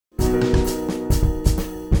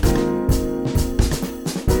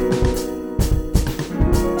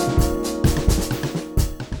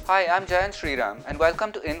Hi, I'm Jayant Sriram, and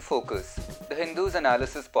welcome to In Focus, the Hindu's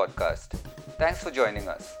Analysis podcast. Thanks for joining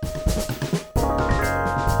us.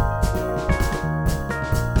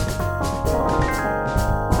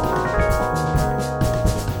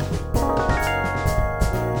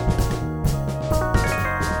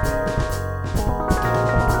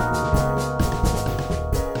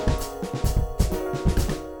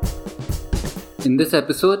 In this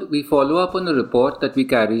episode, we follow up on a report that we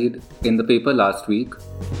carried in the paper last week,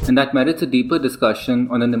 and that merits a deeper discussion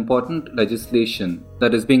on an important legislation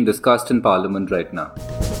that is being discussed in Parliament right now.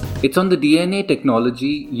 It's on the DNA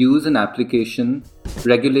Technology Use and Application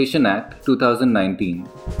Regulation Act 2019,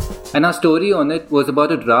 and our story on it was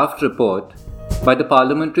about a draft report by the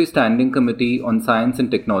Parliamentary Standing Committee on Science and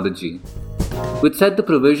Technology, which said the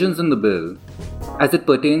provisions in the bill as it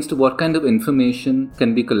pertains to what kind of information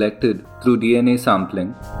can be collected through DNA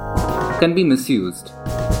sampling, can be misused.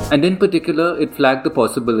 And in particular, it flagged the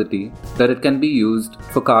possibility that it can be used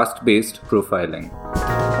for caste-based profiling.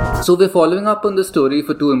 So we're following up on this story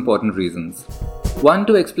for two important reasons. One,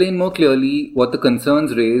 to explain more clearly what the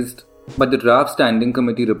concerns raised by the draft standing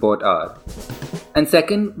committee report are. And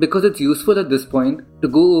second, because it's useful at this point to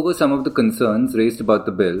go over some of the concerns raised about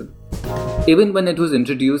the bill, even when it was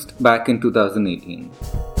introduced back in 2018.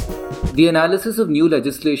 The analysis of new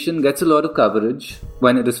legislation gets a lot of coverage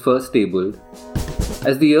when it is first tabled.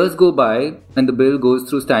 As the years go by and the bill goes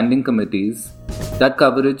through standing committees, that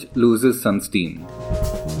coverage loses some steam.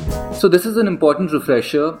 So this is an important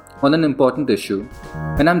refresher on an important issue,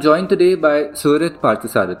 and I'm joined today by Suhrith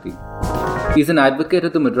Parthasarathy. He's an advocate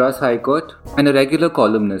at the Madras High Court and a regular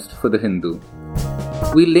columnist for The Hindu.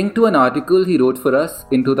 We'll link to an article he wrote for us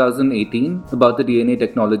in 2018 about the DNA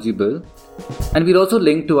technology bill, and we'll also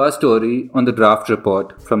link to our story on the draft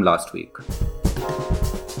report from last week.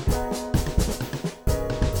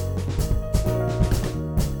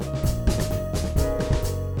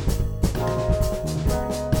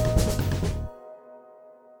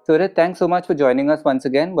 Suhrith, thanks so much for joining us once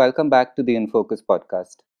again. Welcome back to the In Focus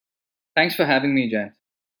podcast. Thanks for having me, Jayant.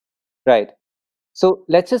 Right. So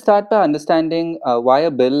let's just start by understanding why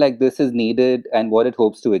a bill like this is needed and what it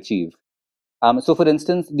hopes to achieve. So, for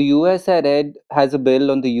instance, the US, I read, has a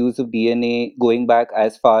bill on the use of DNA going back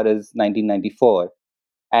as far as 1994,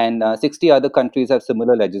 and 60 other countries have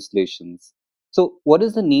similar legislations. So, what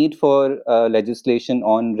is the need for legislation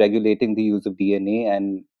on regulating the use of DNA,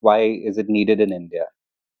 and why is it needed in India?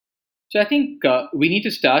 So I think we need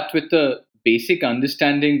to start with the basic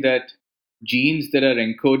understanding that genes that are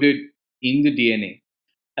encoded in the DNA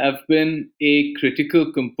have been a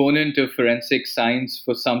critical component of forensic science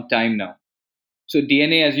for some time now. So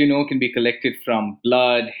DNA, as you know, can be collected from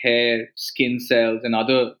blood, hair, skin cells, and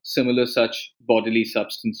other similar such bodily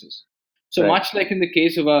substances. So Right. much like in the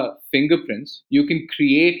case of our fingerprints, you can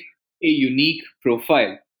create a unique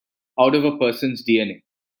profile out of a person's DNA.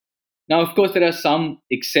 Now, of course, there are some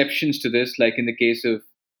exceptions to this, like in the case of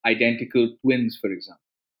identical twins, for example.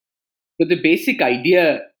 But the basic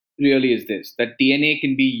idea really is this, that DNA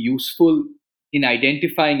can be useful in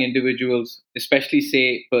identifying individuals, especially,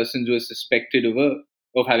 say, persons who are suspected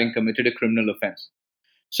of having committed a criminal offense.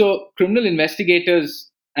 So, criminal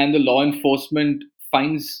investigators and the law enforcement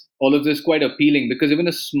finds all of this quite appealing because even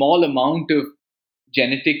a small amount of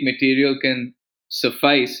genetic material can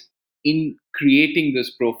suffice in creating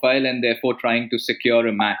this profile and therefore trying to secure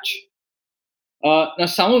a match. Now,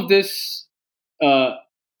 some of this uh,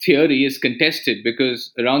 theory is contested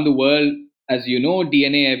because around the world, as you know,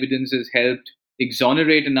 DNA evidence has helped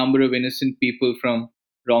exonerate a number of innocent people from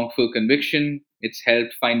wrongful conviction. It's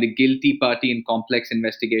helped find the guilty party in complex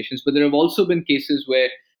investigations. But there have also been cases where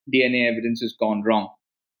DNA evidence has gone wrong.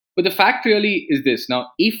 But the fact really is this. Now,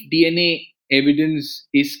 if DNA evidence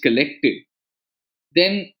is collected,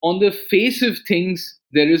 then on the face of things,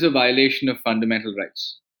 there is a violation of fundamental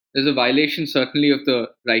rights. There's a violation, certainly, of the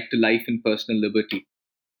right to life and personal liberty.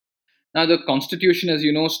 Now, the Constitution, as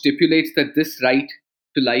you know, stipulates that this right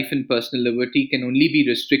to life and personal liberty can only be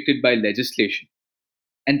restricted by legislation.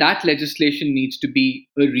 And that legislation needs to be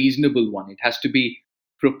a reasonable one. It has to be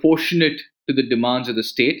proportionate to the demands of the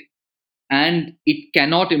state, and it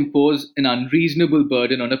cannot impose an unreasonable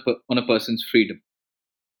burden on a person's freedom.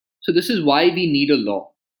 So, this is why we need a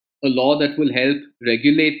law that will help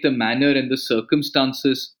regulate the manner and the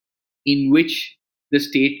circumstances in which the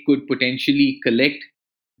state could potentially collect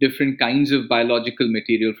different kinds of biological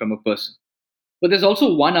material from a person. But there's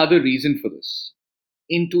also one other reason for this.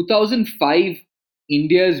 In 2005,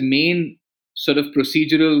 India's main sort of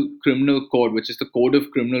procedural criminal code, which is the Code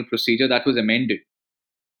of Criminal Procedure, that was amended.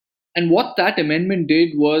 And what that amendment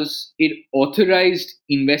did was it authorized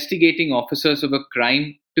investigating officers of a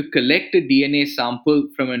crime to collect a DNA sample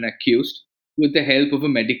from an accused with the help of a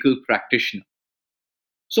medical practitioner.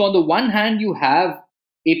 So, on the one hand, you have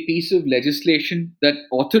a piece of legislation that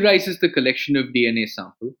authorizes the collection of DNA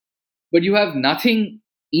sample, but you have nothing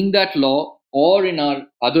in that law or in our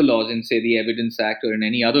other laws, in, say, the Evidence Act or in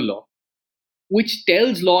any other law, which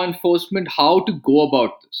tells law enforcement how to go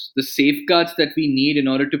about this, the safeguards that we need in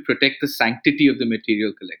order to protect the sanctity of the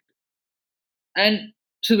material collected. And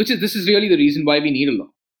so, this is really the reason why we need a law.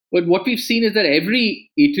 But what we've seen is that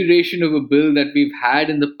every iteration of a bill that we've had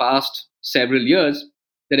in the past several years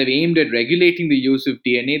that have aimed at regulating the use of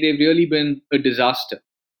DNA, they've really been a disaster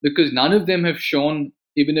because none of them have shown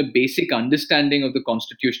even a basic understanding of the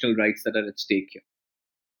constitutional rights that are at stake here.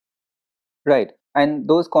 Right. And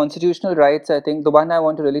those constitutional rights, I think the one I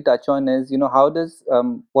want to really touch on is,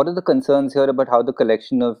 what are the concerns here about how the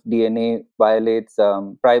collection of DNA violates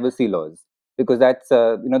privacy laws? Because that's,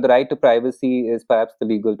 the right to privacy is perhaps the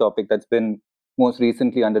legal topic that's been most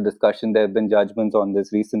recently under discussion. There have been judgments on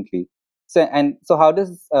this recently. So how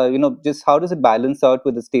does, how does it balance out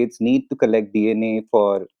with the state's need to collect DNA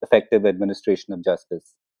for effective administration of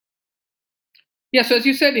justice? Yeah, so as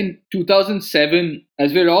you said, in 2007,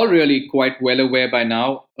 as we're all really quite well aware by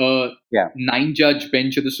now, a Yeah. 9-judge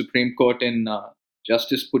bench of the Supreme Court in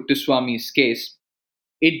Justice Puttaswamy's case,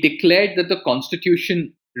 it declared that the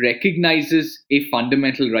Constitution recognizes a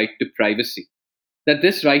fundamental right to privacy, that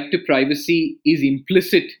this right to privacy is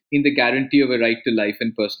implicit in the guarantee of a right to life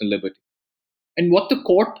and personal liberty. And what the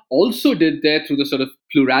court also did there, through the sort of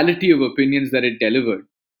plurality of opinions that it delivered,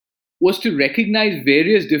 was to recognize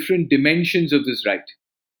various different dimensions of this right.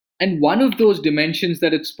 And one of those dimensions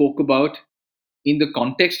that it spoke about in the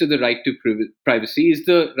context of the right to privacy is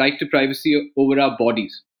the right to privacy over our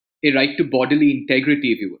bodies, a right to bodily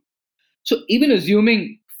integrity, if you will. So, even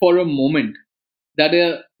assuming for a moment that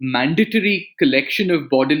a mandatory collection of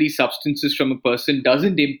bodily substances from a person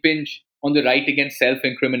doesn't impinge on the right against self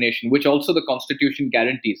incrimination, which also the Constitution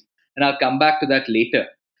guarantees, and I'll come back to that later.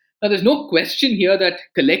 Now, there's no question here that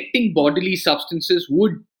collecting bodily substances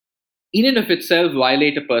would, in and of itself,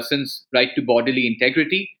 violate a person's right to bodily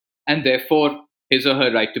integrity and therefore his or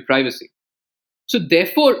her right to privacy. So,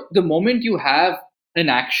 therefore, the moment you have an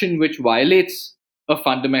action which violates a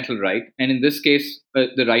fundamental right, and in this case,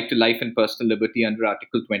 the right to life and personal liberty under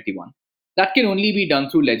Article 21, that can only be done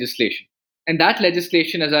through legislation. And that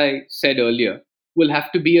legislation, as I said earlier, will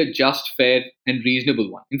have to be a just, fair, and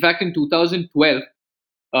reasonable one. In fact, in 2012,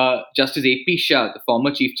 Justice A.P. Shah, the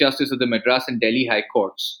former Chief Justice of the Madras and Delhi High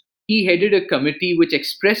Courts, he headed a committee which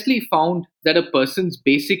expressly found that a person's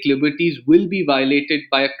basic liberties will be violated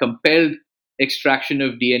by a compelled extraction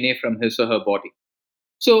of DNA from his or her body.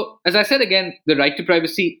 So, as I said again, the right to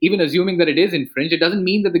privacy, even assuming that it is infringed, it doesn't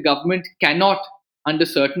mean that the government cannot, under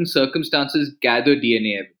certain circumstances, gather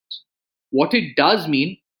DNA evidence. What it does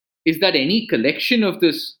mean is that any collection of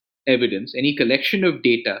this evidence, any collection of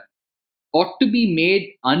data, ought to be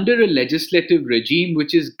made under a legislative regime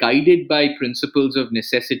which is guided by principles of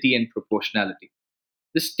necessity and proportionality.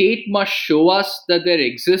 The state must show us that there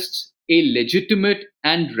exists a legitimate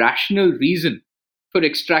and rational reason for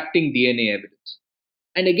extracting DNA evidence.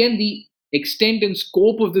 And again, the extent and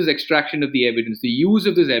scope of this extraction of the evidence, the use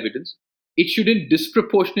of this evidence, it shouldn't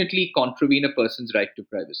disproportionately contravene a person's right to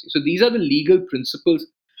privacy. So these are the legal principles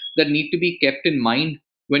that need to be kept in mind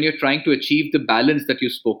when you're trying to achieve the balance that you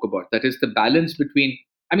spoke about. That is the balance between,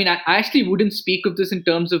 I actually wouldn't speak of this in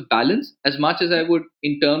terms of balance as much as I would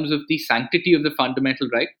in terms of the sanctity of the fundamental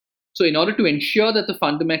right. So in order to ensure that the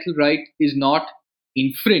fundamental right is not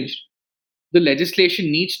infringed, the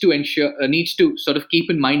legislation needs to sort of keep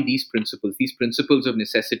in mind these principles of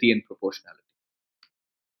necessity and proportionality.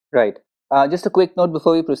 Right. Just a quick note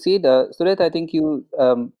before we proceed. Suhrith, I think you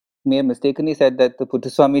may have mistakenly said that the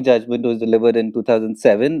Puttaswamy judgment was delivered in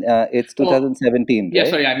 2007. It's 2017, yeah, right?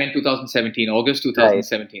 sorry, I meant 2017, August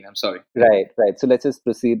 2017. Right. I'm sorry. Right. So let's just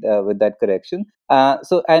proceed with that correction.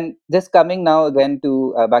 And just coming now again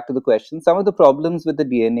to back to the question, some of the problems with the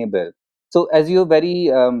DNA bill. So as you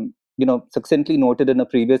very succinctly noted in a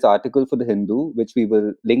previous article for the Hindu, which we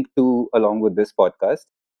will link to along with this podcast.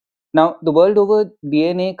 Now, the world over,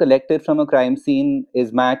 DNA collected from a crime scene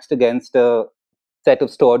is matched against a set of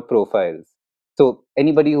stored profiles. So,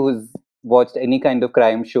 anybody who's watched any kind of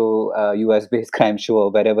crime show, US based crime show, or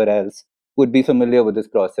wherever else, would be familiar with this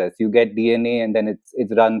process. You get DNA and then it's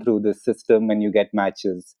run through this system and you get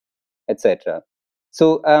matches, etc.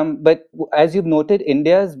 So, but as you've noted,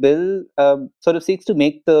 India's bill sort of seeks to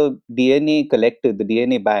make the DNA collected, the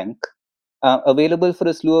DNA bank, available for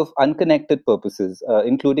a slew of unconnected purposes,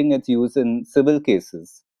 including its use in civil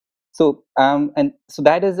cases. So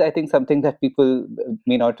that is, I think, something that people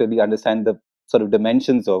may not really understand the sort of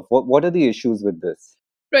dimensions of. What are the issues with this?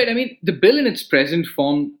 Right. I mean, the bill in its present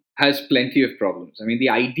form has plenty of problems. I mean, the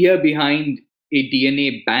idea behind a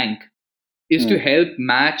DNA bank is to Hmm. help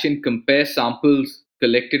match and compare samples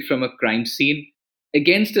collected from a crime scene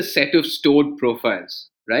against a set of stored profiles,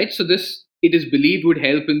 right? So this, it is believed, would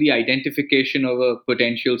help in the identification of a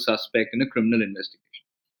potential suspect in a criminal investigation.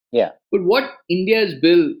 Yeah. But what India's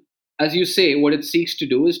bill, as you say, what it seeks to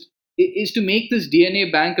do is to make this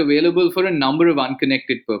DNA bank available for a number of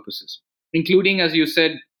unconnected purposes, including, as you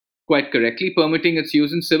said quite correctly, permitting its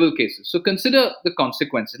use in civil cases. So consider the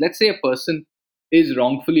consequences. Let's say a person is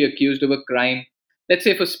wrongfully accused of a crime, let's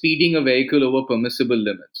say for speeding a vehicle over permissible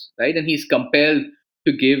limits, right? And he's compelled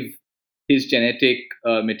to give his genetic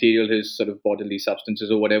material, his sort of bodily substances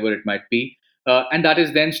or whatever it might be, and that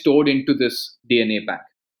is then stored into this DNA bank.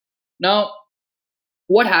 Now,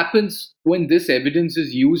 what happens when this evidence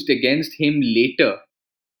is used against him later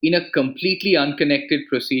in a completely unconnected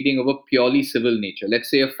proceeding of a purely civil nature? Let's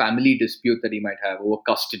say a family dispute that he might have over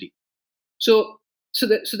custody. So, so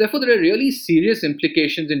therefore, there are really serious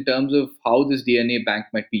implications in terms of how this DNA bank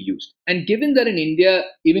might be used. And given that in India,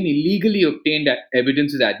 even illegally obtained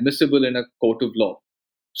evidence is admissible in a court of law,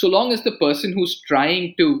 so long as the person who's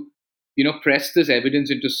trying to, press this evidence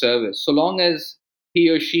into service, so long as he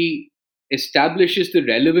or she establishes the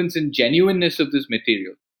relevance and genuineness of this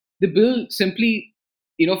material, the bill simply,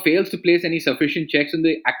 fails to place any sufficient checks on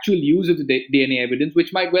the actual use of the DNA evidence,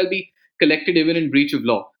 which might well be collected even in breach of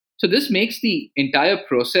law. So this makes the entire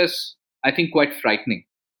process, I think, quite frightening.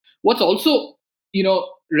 What's also,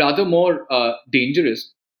 rather more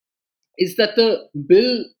dangerous is that the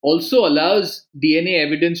bill also allows DNA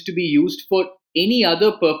evidence to be used for any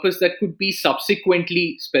other purpose that could be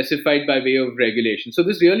subsequently specified by way of regulation. So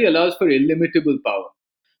this really allows for illimitable power.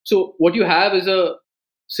 So what you have is a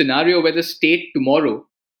scenario where the state tomorrow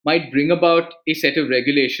might bring about a set of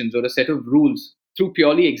regulations or a set of rules through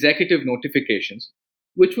purely executive notifications,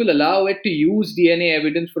 which will allow it to use DNA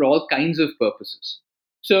evidence for all kinds of purposes.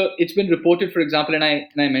 So it's been reported, for example, and I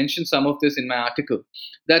mentioned some of this in my article,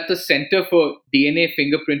 that the Center for DNA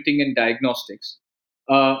Fingerprinting and Diagnostics,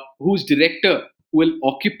 whose director will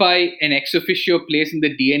occupy an ex officio place in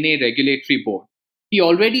the DNA Regulatory Board, he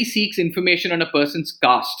already seeks information on a person's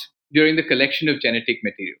caste during the collection of genetic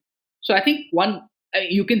material. So I think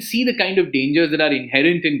you can see the kind of dangers that are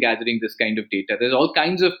inherent in gathering this kind of data. There's all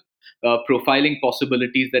kinds of profiling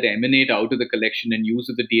possibilities that emanate out of the collection and use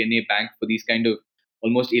of the DNA bank for these kind of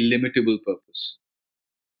almost illimitable purpose.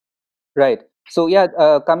 Right. So yeah,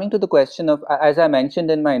 coming to the question of, as I mentioned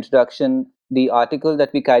in my introduction, the article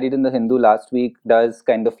that we carried in the Hindu last week does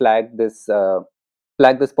kind of flag this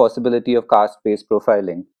possibility of caste-based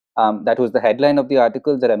profiling. That was the headline of the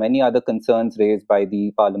article. There are many other concerns raised by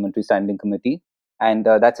the Parliamentary Standing Committee, and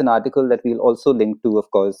that's an article that we'll also link to, of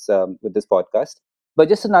course, with this podcast. But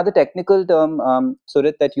just another technical term,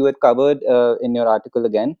 Surit, that you had covered in your article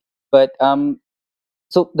again. But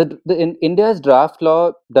so in India's draft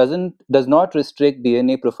law does not restrict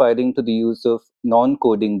DNA profiling to the use of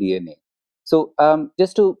non-coding DNA. So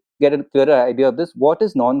just to get a clearer idea of this, what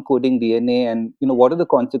is non-coding DNA, and what are the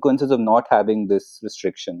consequences of not having this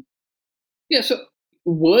restriction? Yeah, so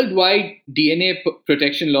worldwide DNA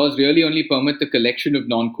protection laws really only permit the collection of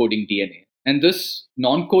non coding DNA. And this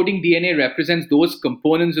non coding DNA represents those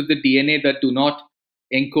components of the DNA that do not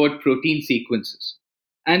encode protein sequences.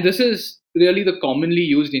 And this is really the commonly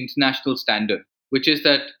used international standard, which is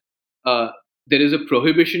that uh, there is a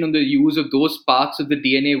prohibition on the use of those parts of the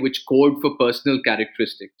DNA which code for personal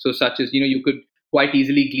characteristics. So, such as, you could quite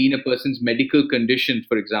easily glean a person's medical condition,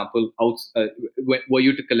 for example, were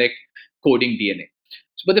you to collect coding DNA.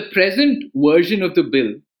 But the present version of the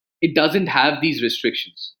bill, it doesn't have these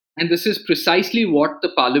restrictions. And this is precisely what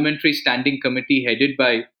the Parliamentary Standing Committee headed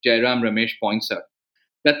by Jairam Ramesh points out,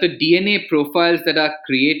 that the DNA profiles that are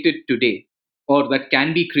created today or that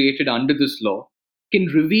can be created under this law can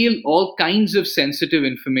reveal all kinds of sensitive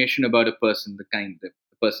information about a person, the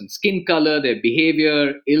person's skin color, their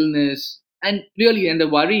behavior, illness, and the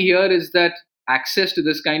worry here is that access to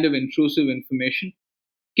this kind of intrusive information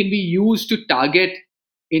can be used to target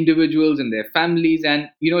individuals and their families, and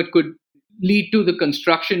it could lead to the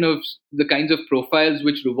construction of the kinds of profiles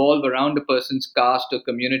which revolve around a person's caste or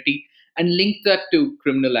community and link that to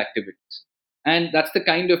criminal activities. And that's the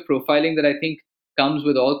kind of profiling that I think comes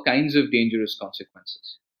with all kinds of dangerous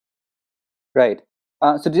consequences. Right.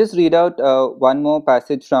 So to just read out one more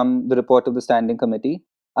passage from the report of the Standing Committee.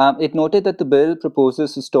 It noted that the bill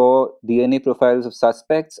proposes to store DNA profiles of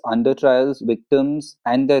suspects, under trials, victims,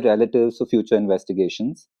 and their relatives for future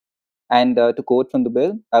investigations. And to quote from the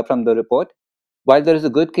bill, from the report, while there is a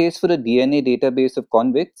good case for a DNA database of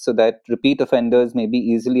convicts so that repeat offenders may be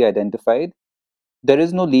easily identified, there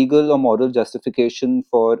is no legal or moral justification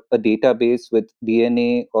for a database with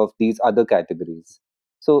DNA of these other categories.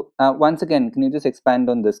 So, once again, can you just expand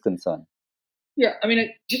on this concern? Yeah, I mean,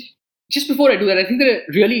 just before I do that, I think that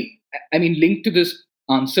really, I mean, linked to this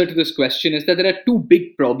answer to this question is that there are two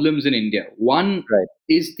big problems in India. One Right.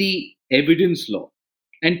 is the evidence law,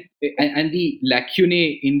 and the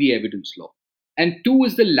lacunae in the evidence law, and two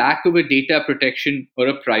is the lack of a data protection or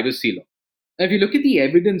a privacy law. Now, if you look at the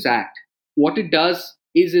Evidence Act, what it does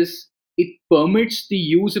is it permits the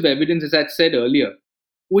use of evidence, as I said earlier,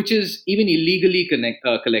 which is even illegally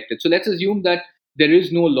collected. So let's assume that there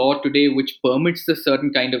is no law today which permits the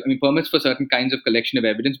certain kind of, I mean, permits for certain kinds of collection of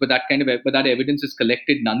evidence, but but that evidence is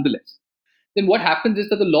collected nonetheless. Then what happens is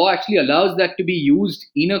that the law actually allows that to be used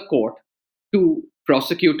in a court to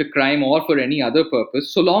prosecute a crime or for any other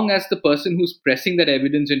purpose, so long as the person who's pressing that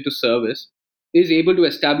evidence into service is able to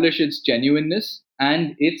establish its genuineness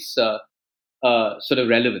and its sort of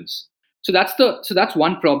relevance. So that's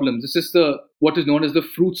one problem. This is the what is known as the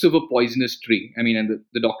fruits of a poisonous tree. I mean, and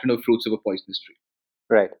the doctrine of fruits of a poisonous tree.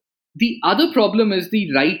 Right. The other problem is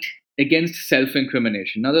the right against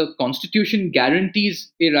self-incrimination. Now, the Constitution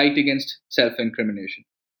guarantees a right against self-incrimination.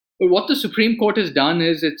 But what the Supreme Court has done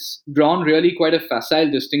is it's drawn really quite a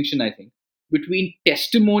facile distinction, I think, between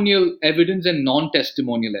testimonial evidence and non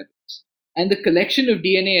testimonial evidence. And the collection of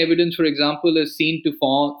DNA evidence, for example, is seen to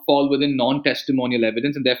fall within non testimonial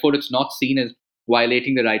evidence, and therefore it's not seen as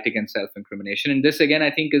violating the right against self incrimination. And this, again,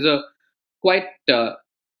 I think is a quite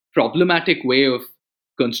problematic way of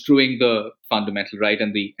construing the fundamental right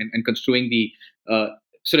and construing the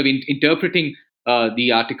sort of interpreting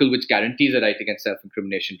the article which guarantees a right against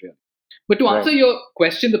self-incrimination. Really. But to answer Right. your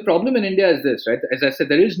question, the problem in India is this, right? As I said,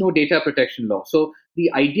 there is no data protection law. So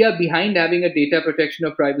the idea behind having a data protection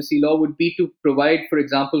or privacy law would be to provide, for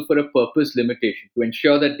example, for a purpose limitation to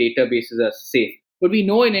ensure that databases are safe. But we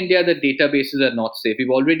know in India that databases are not safe. We've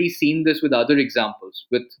already seen this with other examples,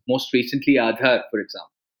 with most recently Aadhaar, for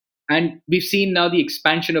example. And we've seen now the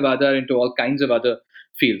expansion of Aadhaar into all kinds of other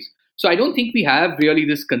fields. So I don't think we have really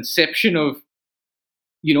this conception of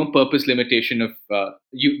purpose limitation of the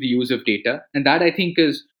use of data, and that I think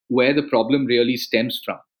is where the problem really stems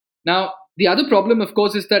from. Now, the other problem, of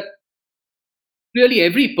course, is that really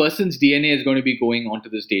every person's DNA is going to be going onto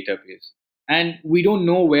this database. And we don't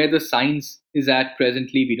know where the science is at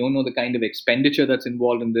presently. We don't know the kind of expenditure that's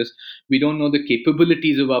involved in this. We don't know the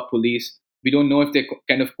capabilities of our police. We don't know if they're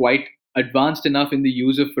kind of quite advanced enough in the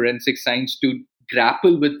use of forensic science to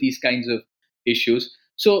grapple with these kinds of issues.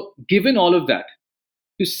 So, given all of that,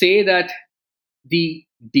 to say that the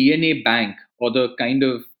DNA bank or the kind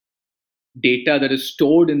of data that is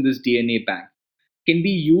stored in this DNA bank can be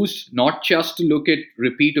used not just to look at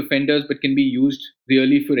repeat offenders, but can be used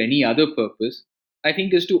really for any other purpose, I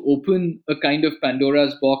think is to open a kind of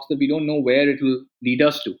Pandora's box that we don't know where it will lead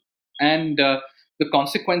us to. And the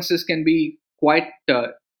consequences can be quite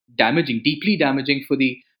damaging, deeply damaging for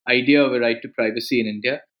the idea of a right to privacy in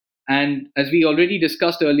India. And as we already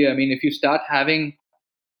discussed earlier, I mean, if you start having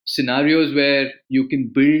scenarios where you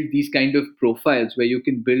can build these kind of profiles, where you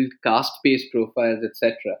can build caste-based profiles,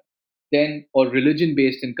 etc., then or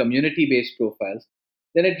religion-based and community-based profiles,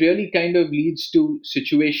 then it really kind of leads to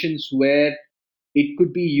situations where it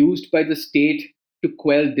could be used by the state to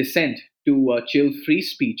quell dissent, to chill free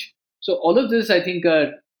speech. So all of this, I think,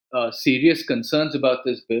 are serious concerns about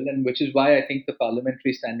this bill, and which is why I think the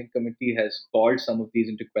Parliamentary Standing Committee has called some of these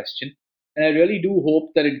into question. And I really do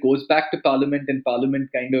hope that it goes back to Parliament and Parliament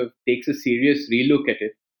kind of takes a serious relook at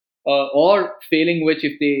it. Or failing which,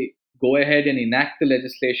 if they go ahead and enact the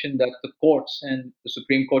legislation, that the courts and the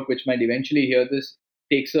Supreme Court, which might eventually hear this,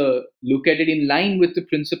 takes a look at it in line with the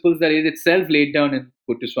principles that it itself laid down in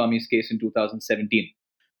Puttaswamy's case in 2017.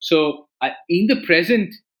 So, in the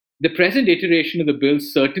present iteration of the bill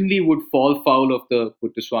certainly would fall foul of the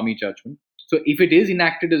Puttaswamy judgment. So, if it is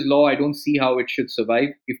enacted as law, I don't see how it should survive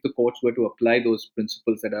if the courts were to apply those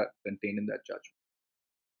principles that are contained in that judgment.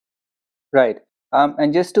 Right.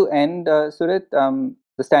 And just to end, Suhrith,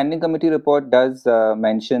 the Standing Committee report does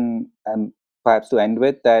mention, perhaps to end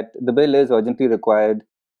with, that the bill is urgently required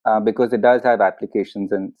because it does have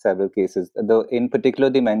applications in several cases. Though in particular,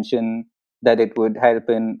 they mention that it would help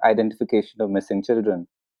in identification of missing children.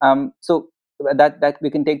 So that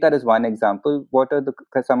we can take that as one example. What are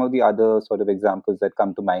some of the other sort of examples that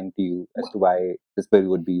come to mind to you as to why this bill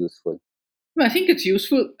would be useful? I think it's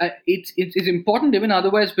useful. It's important even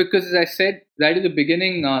otherwise because, as I said right at the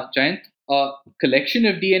beginning, Jayant, collection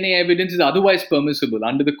of DNA evidence is otherwise permissible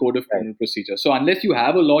under the Code of Criminal Procedure. So unless you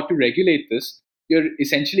have a law to regulate this, you're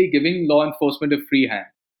essentially giving law enforcement a free hand,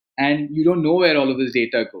 and you don't know where all of this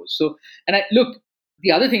data goes. So, look,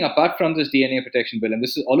 the other thing apart from this DNA protection bill, and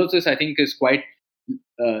all of this, I think, is quite,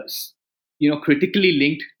 critically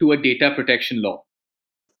linked to a data protection law.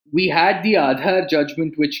 We had the Aadhaar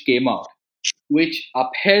judgment which came out, which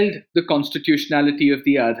upheld the constitutionality of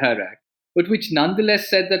the Aadhaar Act, but which nonetheless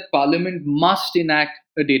said that Parliament must enact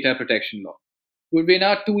a data protection law. We're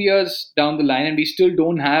now 2 years down the line and we still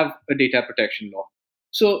don't have a data protection law.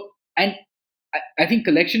 So, and I think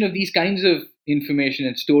collection of these kinds of information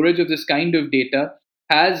and storage of this kind of data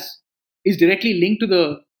is directly linked to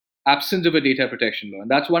the absence of a data protection law.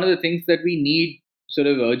 And that's one of the things that we need sort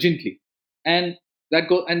of urgently. And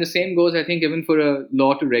the same goes, I think, even for a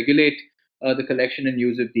law to regulate the collection and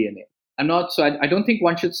use of DNA. I don't think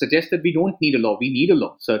one should suggest that we don't need a law. We need a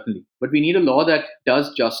law, certainly. But we need a law that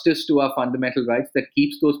does justice to our fundamental rights, that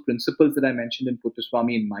keeps those principles that I mentioned in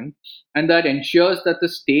Puttaswamy in mind, and that ensures that the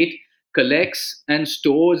state collects and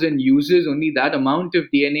stores and uses only that amount of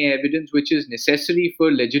DNA evidence which is necessary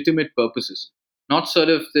for legitimate purposes. Not sort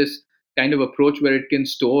of this kind of approach where it can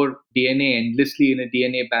store DNA endlessly in a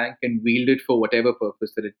DNA bank and wield it for whatever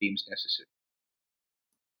purpose that it deems necessary.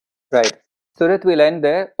 Right. Suhrith, we'll end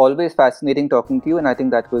there. Always fascinating talking to you, and I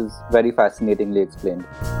think that was very fascinatingly explained.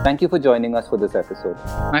 Thank you for joining us for this episode.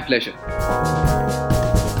 My pleasure.